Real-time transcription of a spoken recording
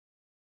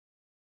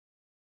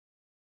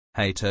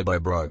Hey Turbo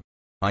Bro.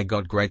 I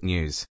got great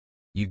news.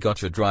 You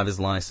got your driver's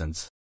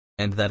license.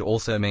 And that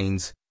also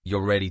means,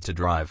 you're ready to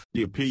drive.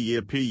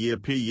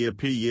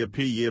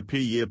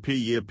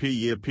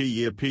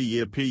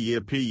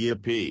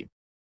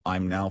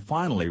 I'm now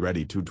finally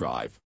ready to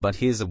drive. But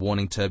here's a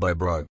warning Turbo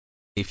Bro.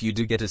 If you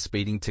do get a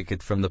speeding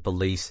ticket from the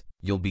police,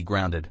 you'll be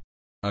grounded.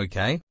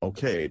 Okay?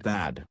 Okay,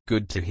 Dad.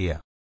 Good to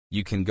hear.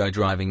 You can go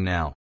driving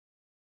now.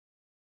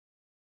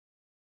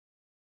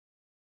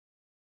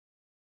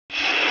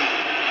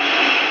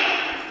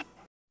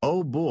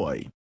 Oh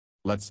boy.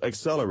 Let's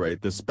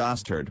accelerate this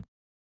bastard.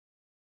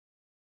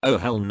 Oh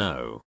hell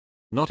no.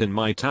 Not in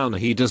my town,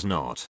 he does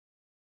not.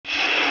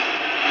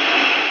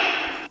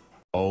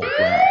 Oh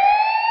crap.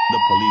 The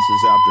police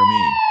is after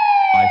me.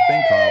 I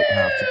think I'll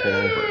have to pull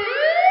over.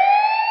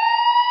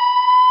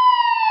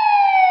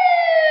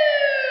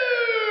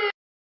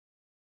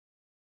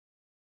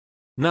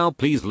 Now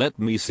please let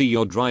me see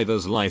your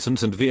driver's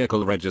license and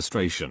vehicle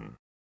registration.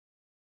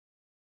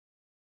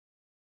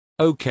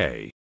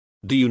 Okay.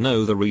 Do you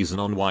know the reason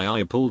on why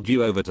I pulled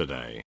you over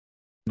today?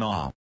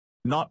 Nah.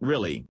 Not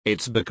really.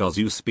 It's because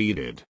you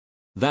speeded.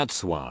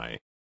 That's why.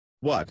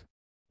 What?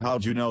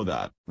 How'd you know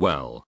that?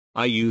 Well,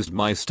 I used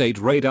my state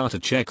radar to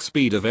check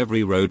speed of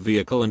every road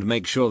vehicle and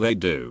make sure they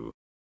do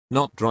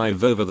not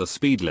drive over the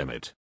speed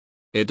limit.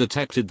 It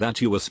detected that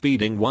you were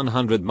speeding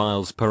 100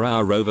 miles per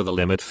hour over the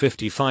limit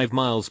 55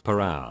 miles per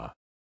hour.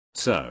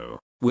 So,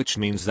 which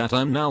means that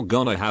I'm now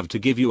gonna have to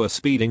give you a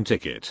speeding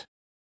ticket.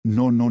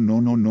 No.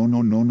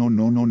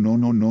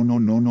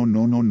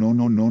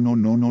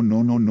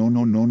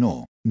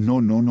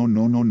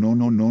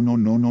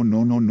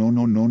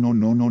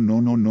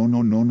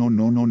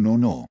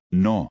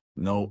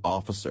 No,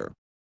 officer.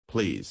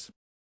 Please.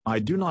 I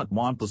do not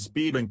want the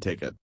speeding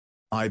ticket.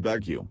 I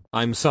beg you.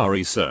 I'm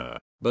sorry, sir,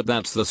 but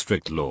that's the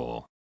strict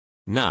law.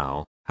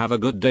 Now, have a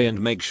good day and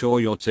make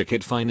sure your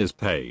ticket fine is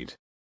paid.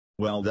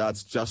 Well,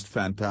 that's just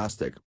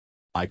fantastic.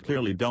 I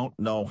clearly don't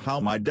know how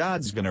my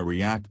dad's gonna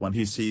react when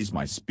he sees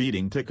my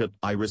speeding ticket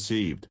I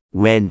received.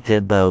 When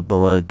Turbo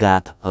Bro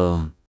got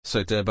home.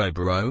 So Turbo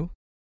Bro?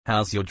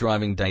 How's your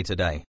driving day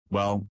today?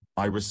 Well,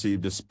 I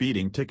received a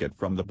speeding ticket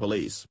from the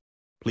police.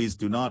 Please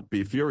do not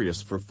be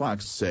furious for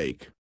fuck's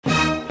sake.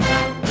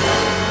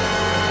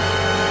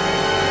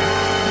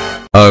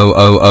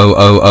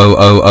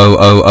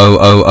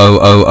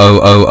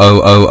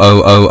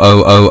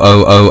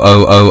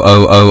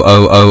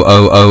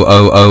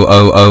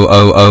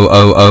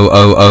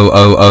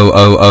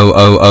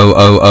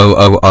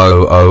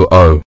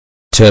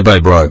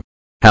 Turbo Bro.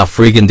 How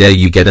friggin' dare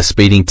you get a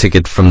speeding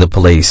ticket from the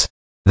police?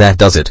 That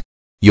does it.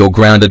 You're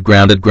grounded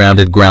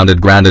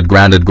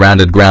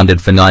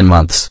for 9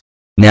 months.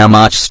 Now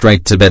march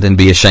straight to bed and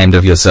be ashamed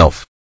of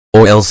yourself.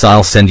 Or else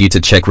I'll send you to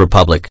Czech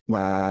Republic.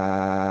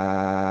 Wow.